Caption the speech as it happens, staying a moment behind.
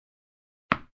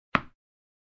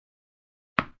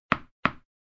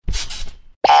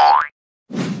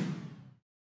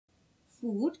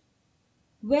food,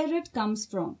 where it comes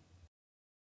from.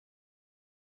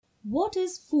 What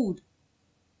is food?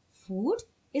 Food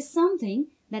is something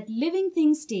that living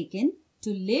things take in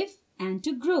to live and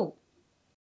to grow.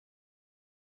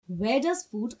 Where does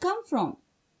food come from?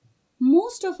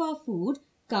 Most of our food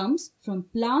comes from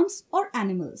plants or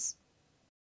animals.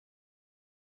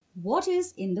 What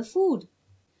is in the food?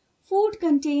 Food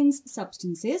contains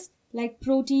substances like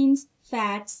proteins,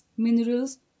 fats,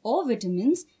 minerals or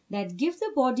vitamins that give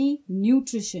the body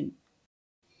nutrition.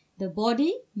 The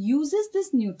body uses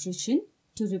this nutrition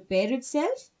to repair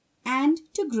itself and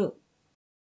to grow.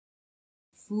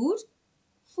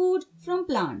 Food from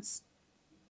plants.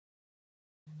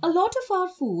 A lot of our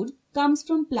food comes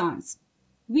from plants.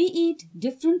 We eat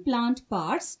different plant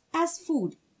parts as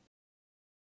food.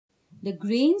 The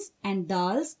grains and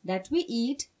dals that we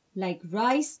eat like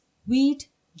rice, wheat,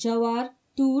 jawar,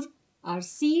 tur are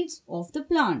seeds of the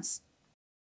plants.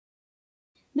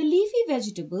 The leafy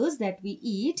vegetables that we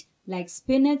eat like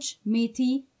spinach,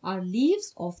 methi are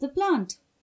leaves of the plant.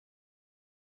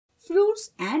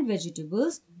 Fruits and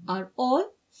vegetables are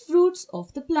all fruits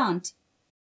of the plant.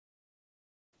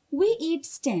 We eat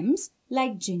stems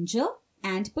like ginger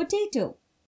and potato.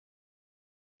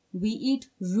 We eat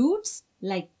roots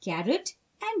like carrot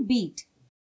and beet.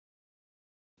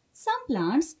 Some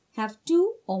plants have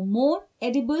 2 or more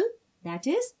edible, that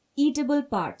is, eatable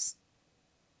parts.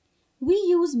 We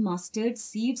use mustard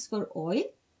seeds for oil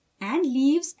and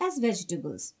leaves as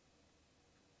vegetables.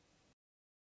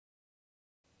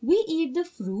 We eat the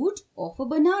fruit of a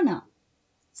banana.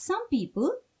 Some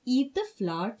people eat the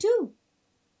flower too.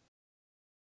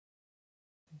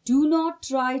 Do not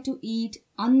try to eat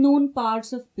unknown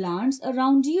parts of plants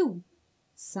around you.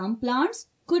 Some plants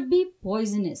could be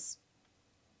poisonous.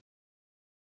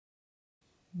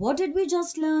 What did we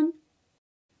just learn?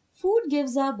 Food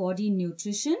gives our body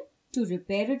nutrition to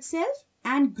repair itself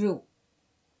and grow.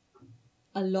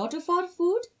 A lot of our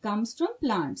food comes from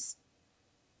plants.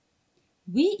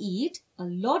 We eat a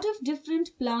lot of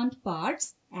different plant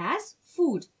parts as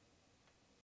food.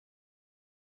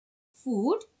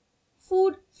 Food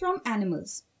from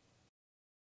animals.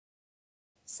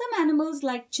 Some animals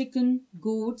like chicken,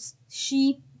 goats,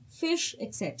 sheep, fish,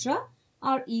 etc.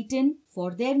 are eaten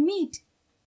for their meat.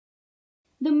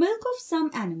 The milk of some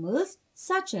animals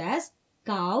such as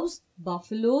cows,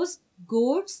 buffaloes,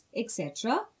 goats,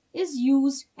 etc. is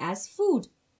used as food.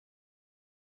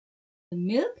 The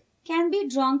milk can be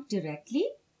drunk directly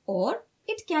or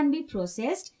it can be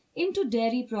processed into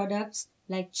dairy products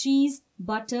like cheese,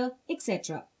 butter,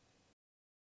 etc.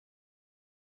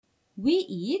 We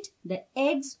eat the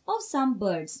eggs of some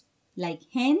birds like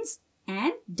hens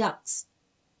and ducks.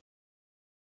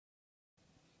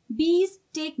 Bees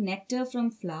take nectar from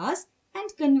flowers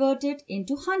and convert it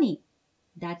into honey.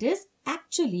 That is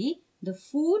actually the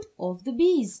food of the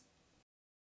bees.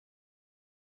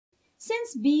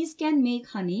 Since bees can make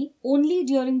honey only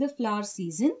during the flower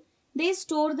season, they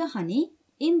store the honey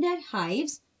in their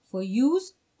hives for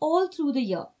use all through the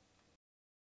year.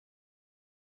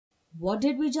 What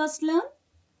did we just learn?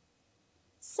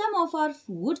 Some of our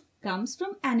food comes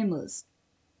from animals.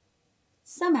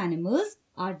 Some animals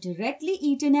are directly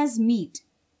eaten as meat.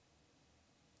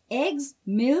 Eggs,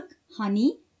 milk,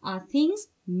 honey are things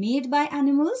made by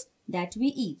animals that we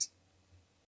eat.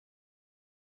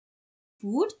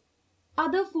 Food,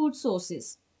 other food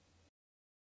sources.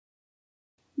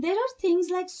 There are things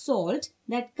like salt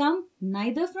that come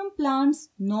neither from plants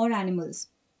nor animals.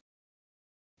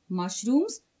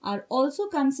 Mushrooms are also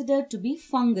considered to be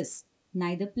fungus,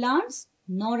 neither plants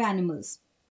nor animals.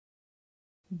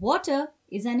 Water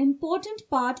is an important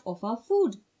part of our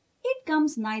food. It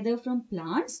comes neither from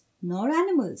plants nor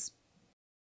animals.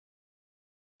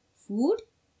 Food,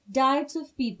 diets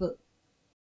of people.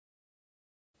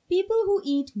 People who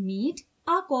eat meat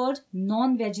are called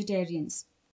non-vegetarians.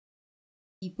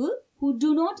 People who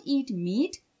do not eat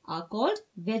meat are called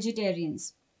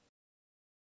vegetarians.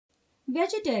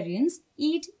 Vegetarians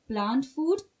eat plant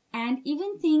food and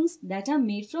even things that are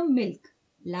made from milk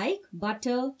like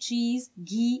butter, cheese,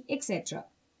 ghee, etc.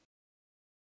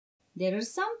 There are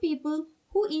some people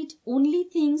who eat only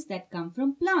things that come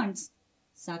from plants.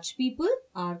 Such people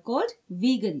are called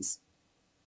vegans.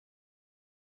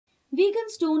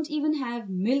 Vegans don't even have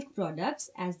milk products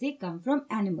as they come from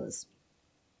animals.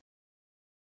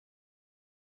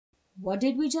 What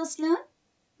did we just learn?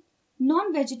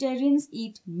 Non-vegetarians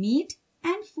eat meat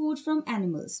and food from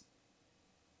animals.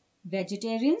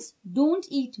 Vegetarians don't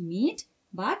eat meat,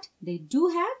 but they do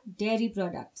have dairy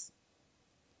products.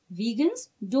 Vegans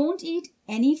don't eat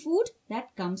any food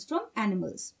that comes from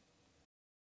animals.